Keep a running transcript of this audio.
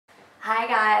Hi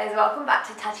guys, welcome back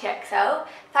to TatiXO.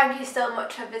 Thank you so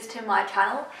much for visiting my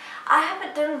channel. I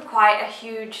haven't done quite a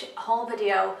huge haul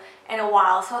video in a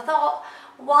while, so I thought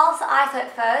whilst I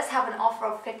at first have an offer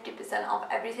of 50% off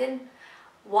everything,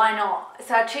 why not?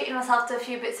 So I treated myself to a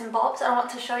few bits and bobs and I want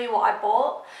to show you what I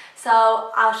bought. So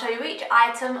I'll show you each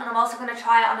item and I'm also going to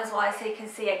try it on as well so you can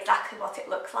see exactly what it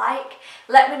looks like.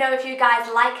 Let me know if you guys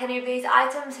like any of these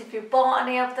items, if you bought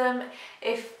any of them,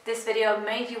 if this video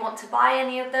made you want to buy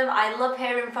any of them. I love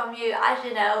hearing from you, as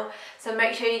you know, so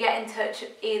make sure you get in touch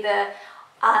either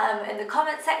in the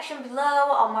comment section below,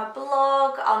 on my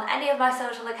blog, on any of my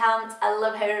social accounts. I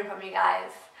love hearing from you guys.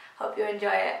 Hope you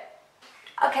enjoy it.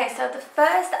 Okay, so the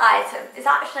first item is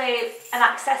actually an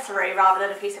accessory rather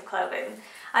than a piece of clothing,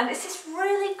 and it's this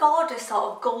really gorgeous sort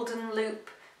of golden loop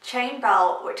chain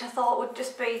belt which I thought would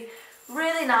just be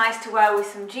really nice to wear with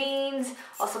some jeans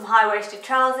or some high-waisted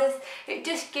trousers. It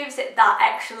just gives it that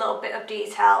extra little bit of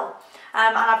detail,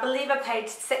 and I believe I paid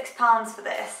 £6 for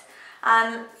this,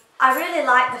 and I really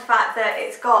like the fact that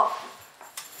it's got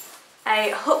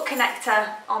a hook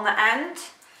connector on the end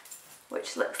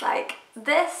which looks like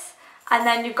this. And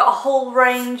then you've got a whole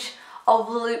range of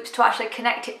loops to actually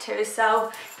connect it to, so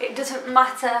it doesn't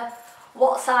matter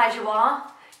what size you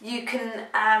are, you can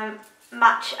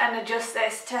match and adjust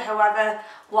this to however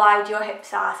wide your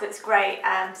hips are, so it's great.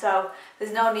 So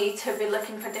there's no need to be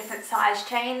looking for different size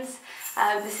chains.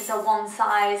 This is a one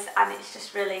size and it's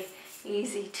just really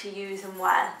easy to use and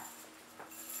wear.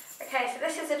 Okay, so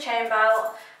this is a chain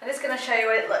belt. I'm just going to show you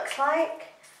what it looks like.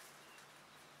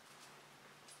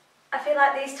 I feel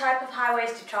like these type of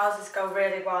high-waisted trousers go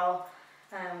really well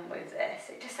with this.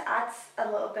 It just adds a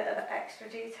little bit of extra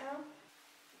detail.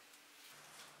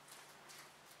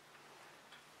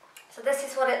 So this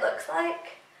is what it looks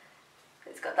like.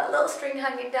 It's got that little string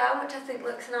hanging down which I think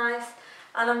looks nice,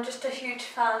 and I'm just a huge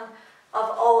fan of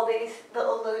all these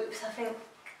little loops. I think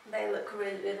they look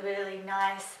really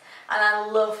nice, and I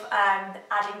love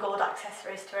adding gold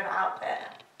accessories to an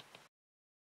outfit.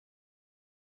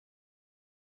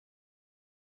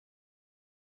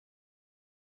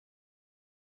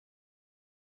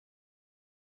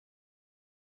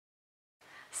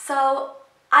 So,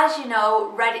 as you know,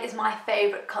 red is my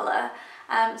favourite colour,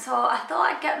 so I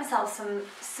thought I'd get myself some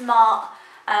smart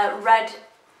red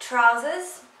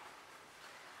trousers,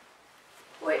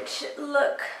 which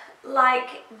look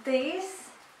like these.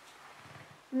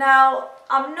 Now,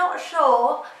 I'm not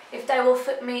sure if they will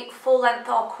fit me full length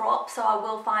or crop, so I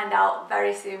will find out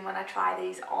very soon when I try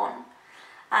these on.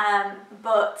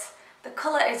 But the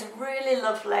colour is really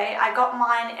lovely. I got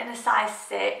mine in a size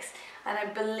 6. And I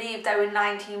believe they were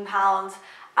 £19.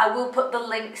 I will put the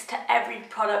links to every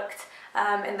product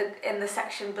in the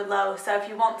section below, so if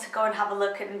you want to go and have a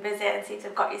look and visit and see if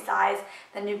they've got your size,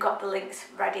 then you've got the links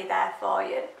ready there for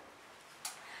you.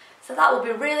 So that would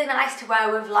be really nice to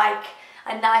wear with like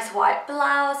a nice white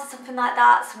blouse or something like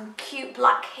that, some cute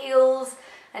black heels,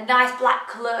 a nice black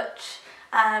clutch.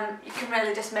 You can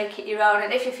really just make it your own,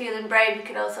 and if you're feeling brave you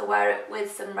can also wear it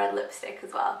with some red lipstick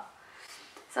as well.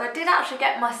 So I did actually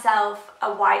get myself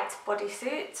a white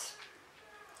bodysuit,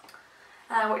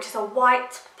 which is a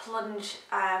white plunge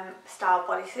style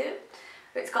bodysuit.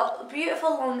 It's got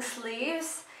beautiful long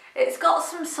sleeves. It's got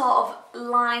some sort of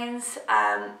lines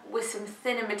with some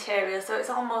thinner material, so it's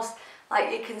almost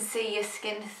like you can see your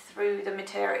skin through the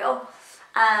material.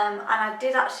 And I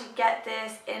did actually get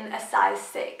this in a size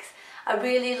 6. I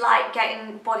really like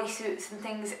getting bodysuits and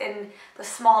things in the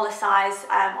smaller size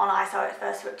on I saw it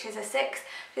first, which is a 6,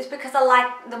 just because I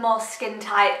like the more skin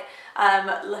tight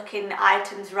looking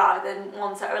items rather than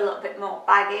ones that are a little bit more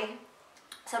baggy.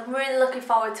 So I'm really looking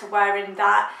forward to wearing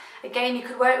that. Again, you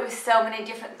could wear it with so many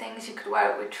different things. You could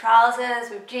wear it with trousers,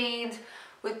 with jeans,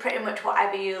 with pretty much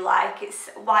whatever you like.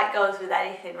 White goes with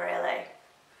anything really.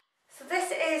 So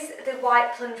this is the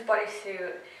white plunge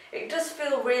bodysuit. It does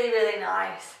feel really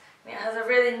nice. It has a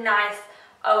really nice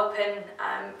open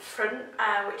front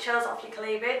which shows off your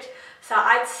cleavage, so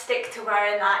I'd stick to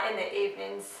wearing that in the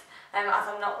evenings as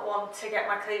I'm not one to get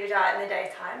my cleavage out in the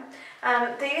daytime.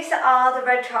 These are the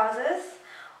red trousers.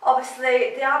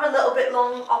 Obviously they are a little bit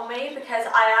long on me because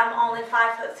I am only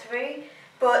 5'3",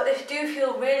 but they do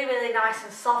feel really nice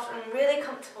and soft and really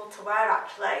comfortable to wear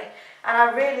actually, and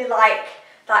I really like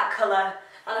that colour,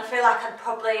 and I feel like I'd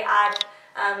probably add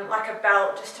like a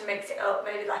belt just to mix it up,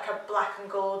 maybe like a black and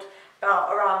gold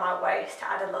belt around my waist to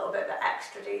add a little bit of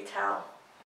extra detail.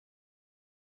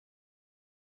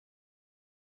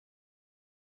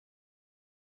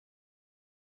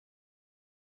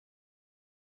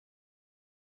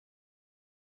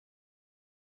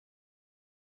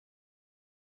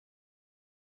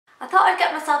 I thought I'd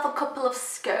get myself a couple of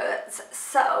skirts,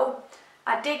 so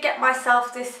I did get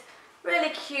myself this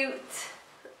really cute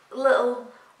little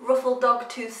ruffled dog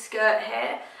tooth skirt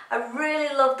here. I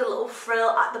really love the little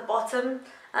frill at the bottom.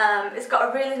 It's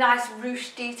got a really nice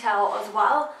ruche detail as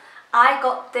well. I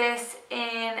got this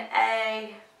in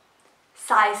a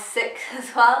size 6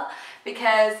 as well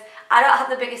because I don't have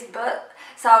the biggest butt,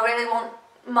 so I really want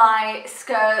my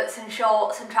skirts and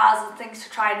shorts and trousers and things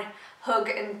to try and hug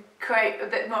and create a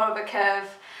bit more of a curve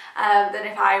than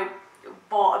if I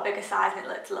bought a bigger size and it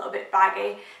looked a little bit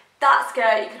baggy. That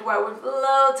skirt you could wear with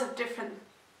loads of different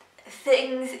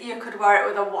things. You could wear it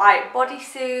with a white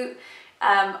bodysuit,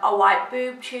 a white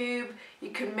boob tube. You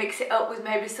could mix it up with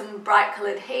maybe some bright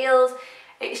coloured heels.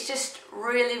 It's just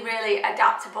really, really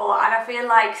adaptable, and I feel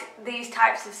like these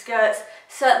types of skirts,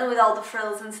 certainly with all the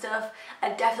frills and stuff,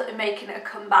 are definitely making a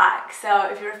comeback. So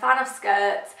if you're a fan of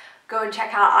skirts, go and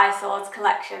check out iSword's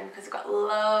collection because it's got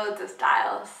loads of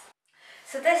styles.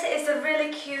 So this is a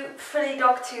really cute frilly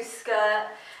dog tooth skirt.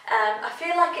 I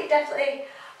feel like it definitely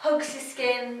hugs your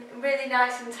skin, really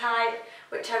nice and tight,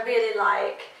 which I really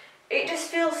like. It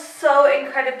just feels so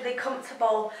incredibly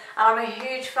comfortable, and I'm a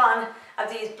huge fan of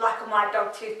these black and white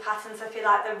dog tooth patterns. I feel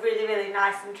like they're really, really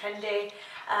nice and trendy,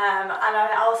 and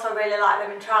I also really like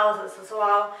them in trousers as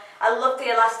well. I love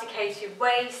the elasticated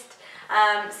waist,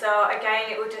 so again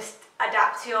it will just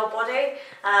adapt to your body.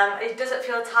 It doesn't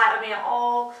feel tight on me at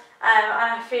all, and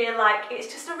I feel like it's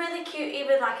just a really cute,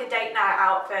 even like a date night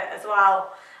outfit as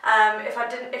well. If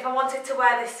I wanted to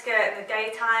wear this skirt in the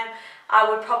daytime, I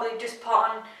would probably just put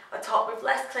on a top with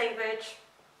less cleavage,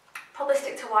 probably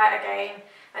stick to white again,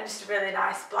 and just a really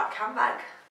nice black handbag.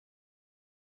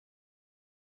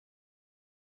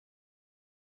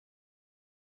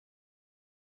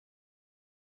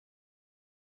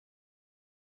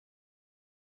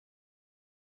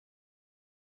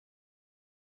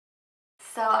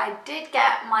 So I did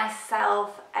get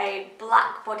myself a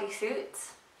black bodysuit,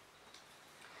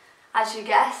 as you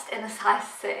guessed, in a size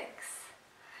 6.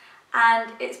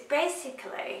 And it's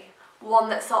basically one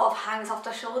that sort of hangs off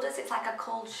the shoulders. It's like a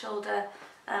cold shoulder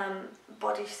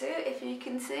bodysuit, if you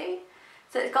can see.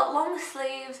 So it's got long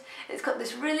sleeves, it's got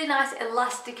this really nice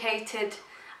elasticated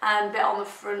bit on the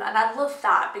front, and I love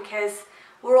that because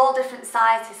we're all different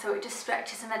sizes, so it just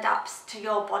stretches and adapts to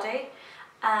your body.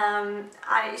 And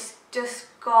it's just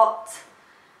got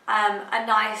a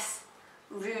nice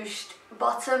ruched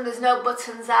bottom. There's no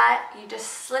buttons there, you just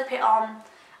slip it on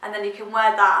and then you can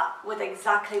wear that with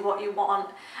exactly what you want.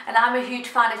 And I'm a huge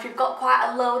fan, if you've got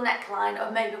quite a low neckline,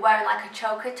 of maybe wearing like a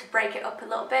choker to break it up a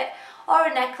little bit, or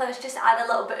a necklace, just add a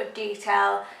little bit of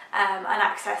detail and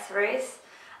accessories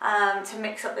to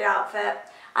mix up the outfit.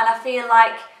 And I feel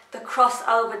like the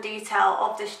crossover detail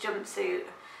of this jumpsuit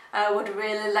would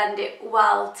really lend it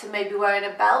well to maybe wearing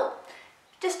a belt,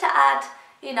 just to add,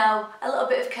 you know, a little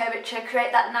bit of curvature,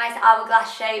 create that nice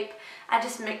hourglass shape, and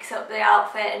just mix up the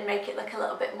outfit and make it look a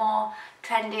little bit more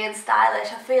trendy and stylish.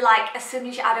 I feel like as soon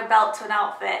as you add a belt to an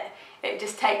outfit, it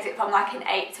just takes it from like an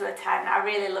 8 to a 10. I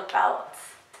really love belts.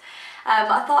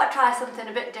 I thought I'd try something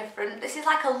a bit different. This is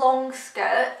like a long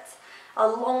skirt, a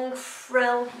long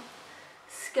frill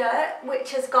skirt,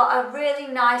 which has got a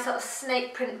really nice sort of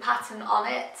snake print pattern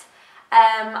on it.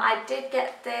 I did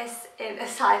get this in a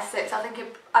size 6. I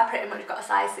think I pretty much got a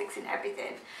size 6 in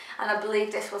everything, and I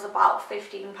believe this was about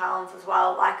 £15 as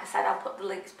well. Like I said, I'll put the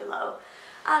links below.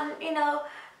 And you know,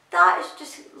 that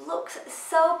just looks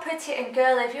so pretty and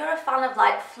girly. If you're a fan of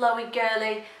like flowy,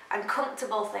 girly and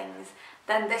comfortable things,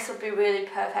 then this would be really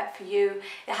perfect for you.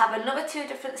 They have another 2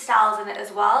 different styles in it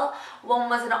as well. One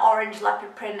was an orange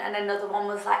leopard print and another one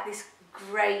was like this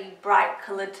grey bright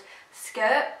coloured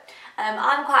skirt.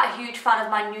 I'm quite a huge fan of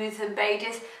my nudes and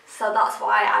beiges, so that's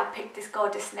why I picked this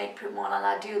gorgeous snake print one, and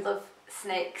I do love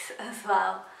snakes as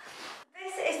well.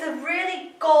 This is a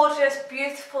really gorgeous,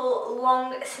 beautiful,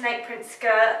 long snake print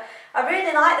skirt. I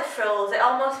really like the frills. It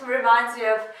almost reminds me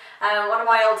of one of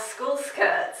my old school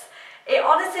skirts. It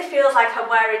honestly feels like I'm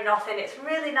wearing nothing. It's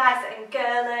really nice and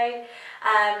girly.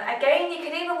 Again, you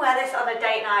can even wear this on a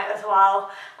date night as well.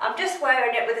 I'm just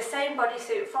wearing it with the same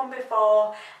bodysuit from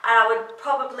before, and I would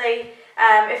probably,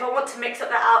 if I want to mix up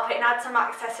the outfit and add some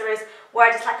accessories,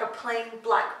 wear just like a plain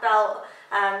black belt,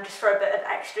 just for a bit of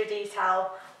extra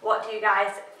detail. What do you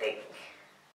guys think?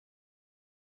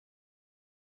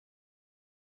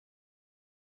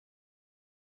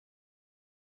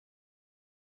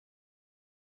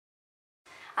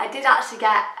 I did actually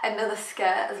get another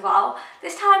skirt as well.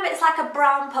 This time it's like a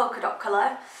brown polka dot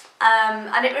colour,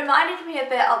 and it reminded me a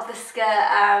bit of the skirt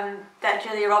that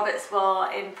Julia Roberts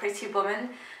wore in Pretty Woman.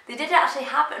 They did actually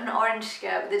have an orange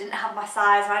skirt, but they didn't have my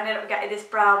size, so I ended up getting this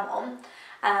brown one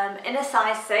in a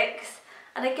size 6.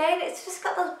 And again, it's just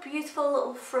got those beautiful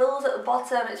little frills at the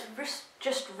bottom. It's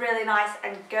just really nice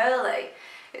and girly.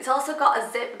 It's also got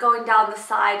a zip going down the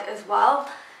side as well.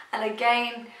 And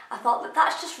again, I thought that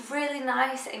that's just really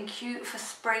nice and cute for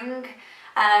spring.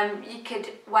 You could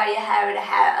wear your hair in a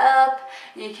hair up,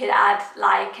 you could add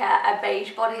like a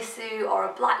beige bodysuit or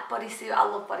a black bodysuit. I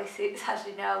love bodysuits, as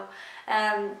you know.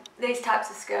 These types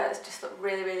of skirts just look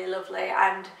really, really lovely,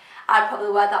 and I'd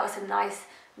probably wear that with some nice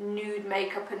nude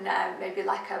makeup and maybe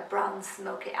like a brown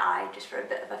smoky eye just for a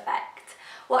bit of effect.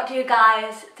 What do you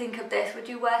guys think of this? Would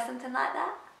you wear something like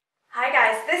that? Hi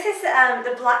guys, this is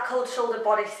the black cold shoulder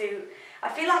bodysuit. I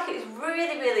feel like it's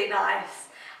really, really nice.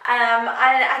 And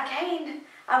again,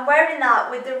 I'm wearing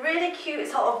that with the really cute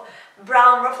sort of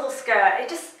brown ruffle skirt.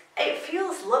 It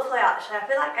feels lovely actually. I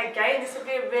feel like again this would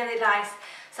be a really nice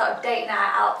sort of date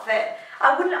night outfit.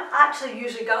 I wouldn't actually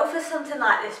usually go for something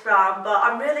like this brown, but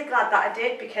I'm really glad that I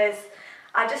did because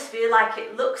I just feel like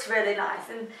it looks really nice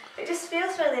and it just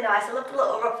feels really nice. I love the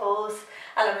little ruffles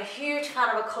and I'm a huge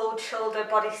fan of a cold shoulder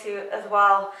bodysuit as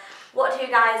well. What do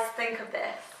you guys think of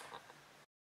this?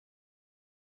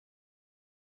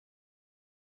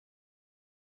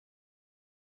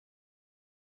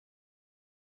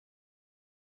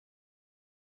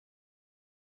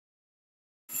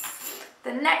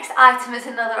 The next item is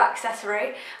another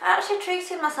accessory. I actually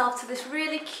treated myself to this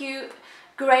really cute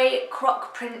grey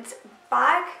croc print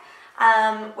bag,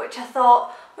 which I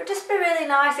thought would just be really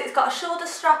nice. It's got a shoulder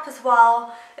strap as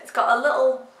well. It's got a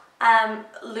little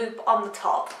loop on the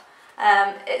top.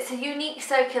 It's a unique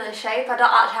circular shape. I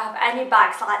don't actually have any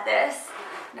bags like this.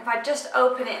 And if I just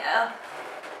open it up,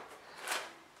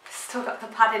 still got the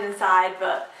padding inside,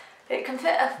 but it can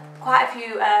fit quite a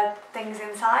few things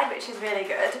inside, which is really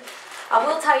good. I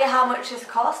will tell you how much this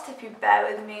cost if you bear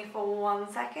with me for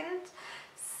 1 second.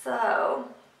 So,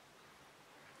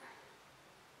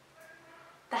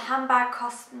 the handbag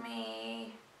cost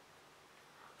me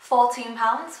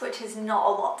 £14, which is not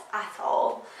a lot at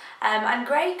all. And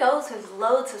grey goes with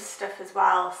loads of stuff as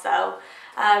well, so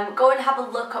go and have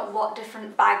a look at what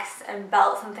different bags and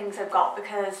belts and things they've got,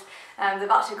 because they've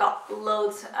actually got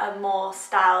loads more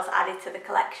styles added to the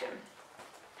collection.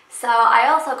 So I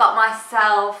also got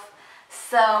myself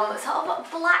some sort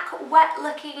of black wet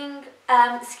looking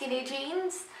skinny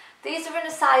jeans. These are in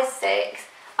a size 6.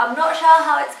 I'm not sure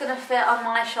how it's going to fit on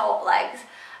my short legs,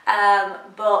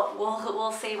 but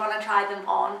we'll see when I try them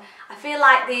on. I feel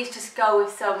like these just go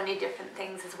with so many different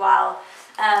things as well.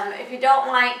 If you don't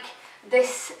like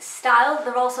this style,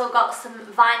 they've also got some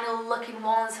vinyl looking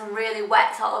ones, some really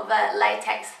wet sort of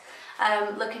latex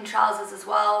looking trousers as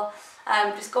well.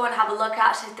 Just go and have a look. I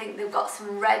actually think they've got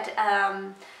some red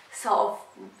sort of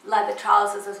leather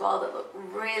trousers as well that look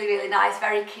really, really nice,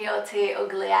 very Quixote,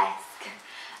 ugly-esque.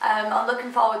 I'm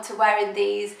looking forward to wearing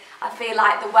these. I feel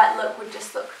like the wet look would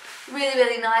just look really,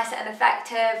 really nice and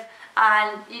effective,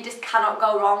 and you just cannot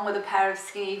go wrong with a pair of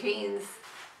skinny jeans.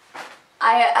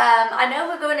 I know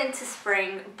we're going into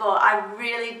spring, but I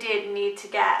really did need to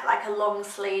get like a long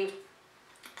sleeve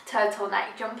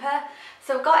turtleneck jumper.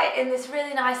 So I've got it in this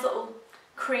really nice little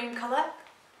cream colour,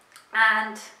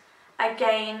 and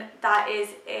again that is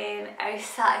in a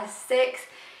size 6.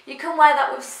 You can wear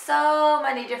that with so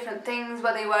many different things,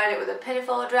 whether you're wearing it with a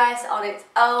pinafore dress, on its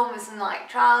own with some like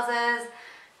trousers,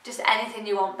 just anything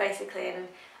you want basically. And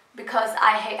because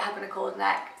I hate having a cold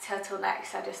neck,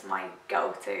 turtlenecks are just my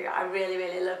go-to. I really,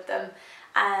 really love them,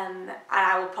 and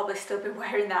I will probably still be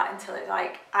wearing that until it's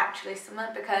like actually summer,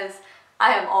 because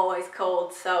I am always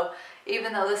cold. So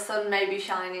even though the sun may be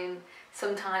shining,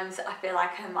 sometimes I feel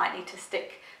like I might need to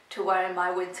stick to wearing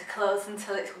my winter clothes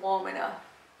until it's warm enough.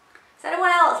 Is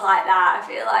anyone else like that? I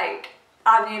feel like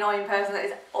I'm the annoying person that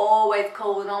is always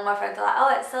cold and all my friends are like,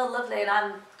 oh, it's so lovely, and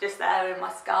I'm just there in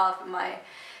my scarf and my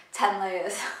 10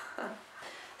 layers.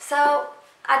 So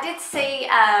I did see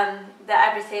that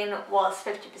everything was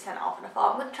 50% off, and I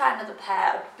thought I'm going to try another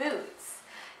pair of boots.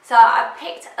 So I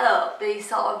picked up these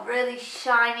sort of really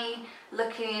shiny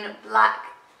looking black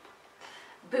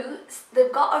boots.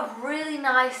 They've got a really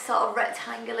nice sort of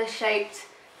rectangular shaped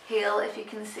heel, if you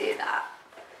can see that.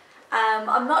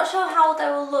 I'm not sure how they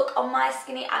will look on my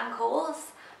skinny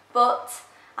ankles, but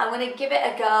I'm going to give it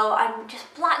a go. And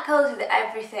just black goes with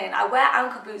everything. I wear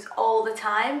ankle boots all the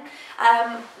time.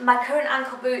 My current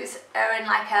ankle boots are in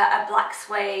like a black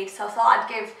suede, so I thought I'd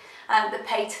give the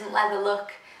patent leather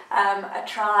look a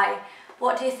try.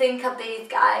 What do you think of these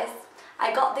guys?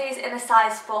 I got these in a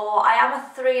size 4. I am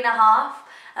a 3.5,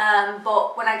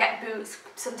 but when I get boots,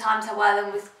 sometimes I wear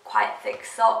them with quite thick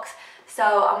socks,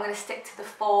 so I'm going to stick to the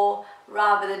 4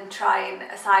 rather than trying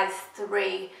a size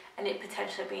 3 and it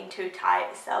potentially being too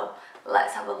tight. So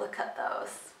let's have a look at those.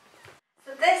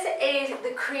 So this is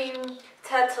the cream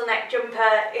turtleneck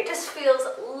jumper. It just feels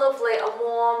lovely and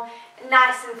warm,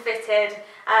 nice and fitted,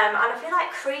 and I feel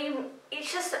like cream,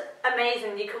 it's just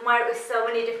amazing. You can wear it with so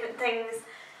many different things.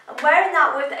 I'm wearing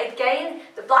that with, again,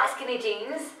 the black skinny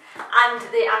jeans and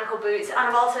the ankle boots, and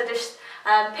I've also just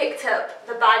picked up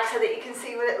the bag so that you can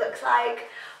see what it looks like.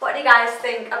 What do you guys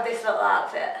think of this little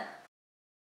outfit?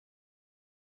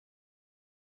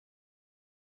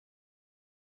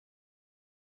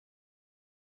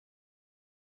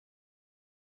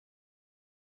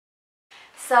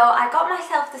 So I got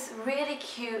myself this really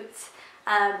cute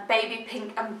baby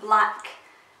pink and black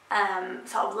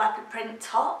sort of leopard print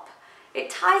top. It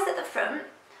ties at the front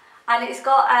and it's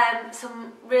got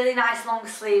some really nice long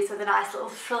sleeves with a nice little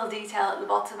frill detail at the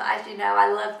bottom. As you know,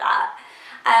 I love that.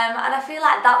 And I feel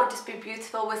like that would just be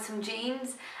beautiful with some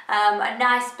jeans, a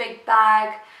nice big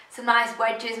bag, some nice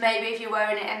wedges maybe if you're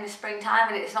wearing it in the springtime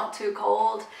and it's not too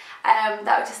cold.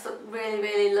 That would just look really,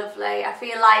 really lovely. I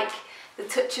feel like the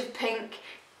touch of pink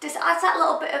just adds that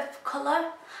little bit of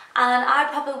colour, and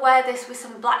I'd probably wear this with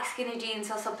some black skinny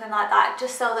jeans or something like that,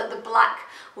 just so that the black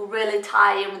will really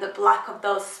tie in with the black of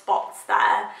those spots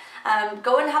there.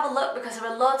 Go and have a look because there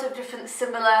are loads of different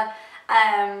similar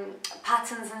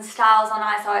patterns and styles on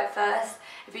I Saw It First.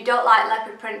 If you don't like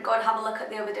leopard print, go and have a look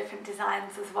at the other different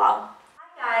designs as well.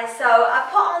 Hi guys, so I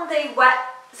put on the wet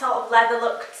sort of leather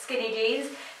look skinny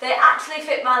jeans. They actually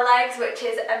fit my legs, which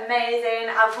is amazing.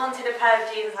 I've wanted a pair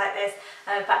of jeans like this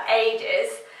for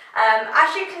ages.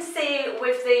 As you can see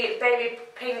with the baby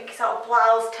pink sort of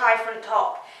blouse tie front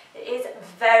top, it is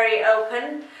very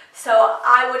open. So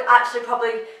I would actually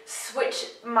probably switch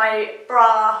my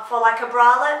bra for like a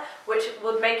bralette, which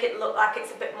would make it look like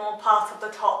it's a bit more part of the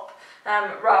top,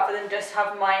 rather than just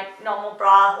have my normal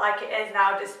bra like it is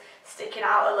now, just sticking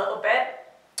out a little bit.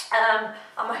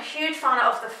 I'm a huge fan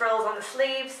of the frills on the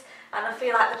sleeves, and I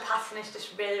feel like the pattern is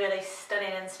just really, really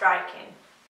stunning and striking.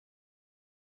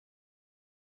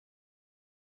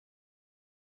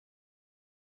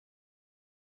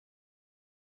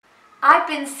 I've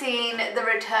been seeing the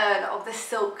return of the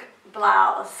silk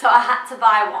blouse, so I had to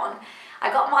buy one.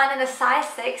 I got mine in a size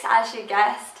 6, as you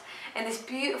guessed, in this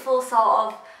beautiful sort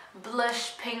of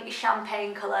blush pink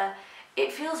champagne colour.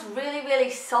 It feels really, really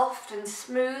soft and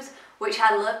smooth, which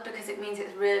I love because it means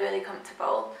it's really, really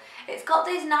comfortable. It's got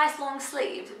these nice long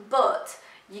sleeves, but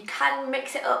you can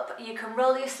mix it up. You can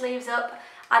roll your sleeves up,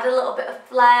 add a little bit of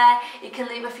flare. You can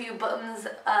leave a few buttons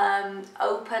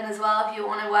open as well if you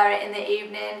want to wear it in the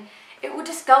evening. It will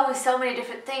just go with so many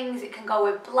different things. It can go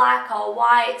with black or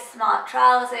white, smart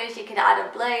trousers. You could add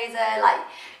a blazer, like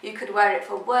you could wear it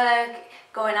for work,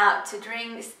 going out to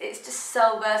drinks. It's just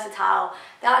so versatile.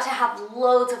 They actually have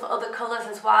loads of other colours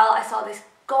as well. I saw this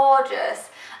gorgeous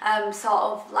sort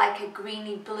of like a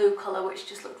greeny blue colour, which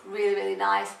just looked really, really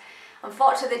nice.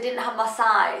 Unfortunately they didn't have my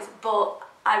size, but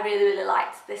I really, really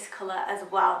liked this colour as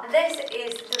well. This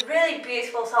is the really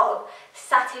beautiful sort of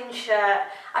satin shirt.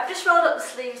 I've just rolled up the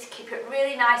sleeves to keep it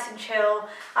really nice and chill.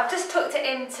 I've just tucked it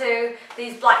into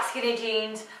these black skinny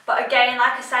jeans, but again,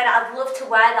 like I said, I'd love to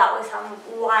wear that with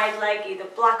some wide leg, either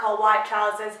black or white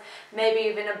trousers, maybe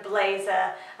even a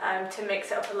blazer to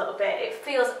mix it up a little bit. It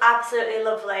feels absolutely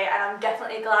lovely, and I'm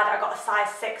definitely glad I got a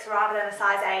size 6 rather than a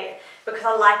size 8, because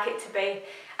I like it to be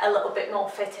a little bit more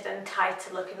fitted and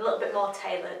tighter looking, a little bit more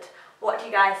tailored. What do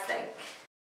you guys think?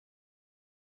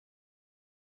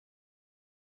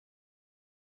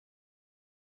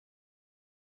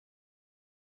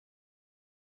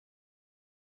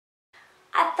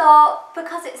 I thought,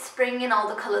 because it's spring and all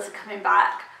the colours are coming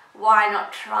back, why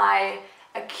not try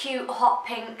a cute hot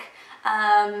pink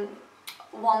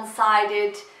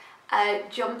one-sided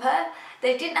jumper.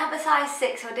 They didn't have a size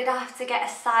 6, so I did have to get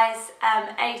a size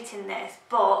 8 in this,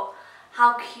 but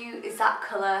how cute is that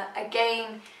colour?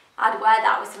 Again, I'd wear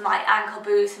that with some like ankle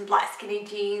boots and black skinny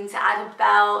jeans, add a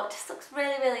belt. It just looks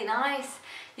really, really nice.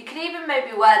 You can even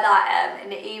maybe wear that in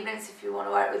the evenings if you want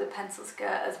to wear it with a pencil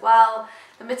skirt as well.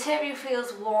 The material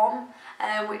feels warm,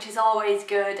 which is always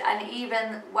good, and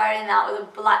even wearing that with a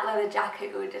black leather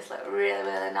jacket would just look really,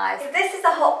 really nice. This is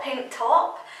a hot pink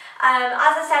top.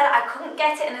 As I said, I couldn't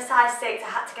get it in a size 6, I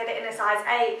had to get it in a size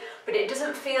 8, but it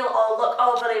doesn't feel or look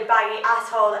overly baggy at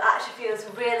all. It actually feels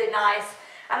really nice,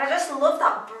 and I just love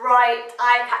that bright,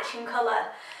 eye-catching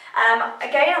colour.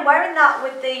 Again, I'm wearing that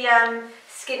with the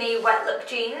skinny wet look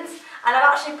jeans, and I've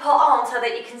actually put on, so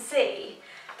that you can see,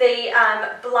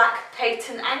 the black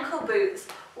patent ankle boots.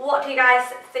 What do you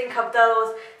guys think of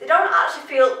those? They don't actually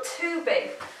feel too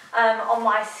big on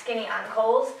my skinny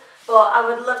ankles, but I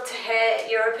would love to hear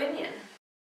your opinion.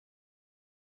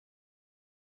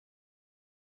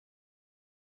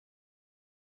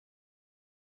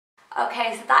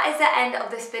 Okay, so that is the end of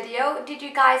this video. Did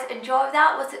you guys enjoy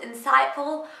that? Was it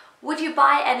insightful? Would you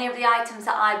buy any of the items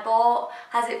that I bought?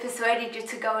 Has it persuaded you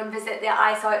to go and visit the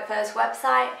I Saw It First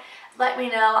website? Let me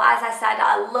know. As I said,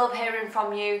 I love hearing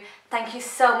from you. Thank you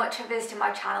so much for visiting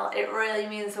my channel. It really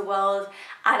means the world,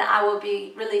 and I will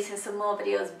be releasing some more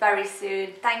videos very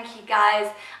soon. Thank you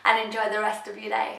guys, and enjoy the rest of your day.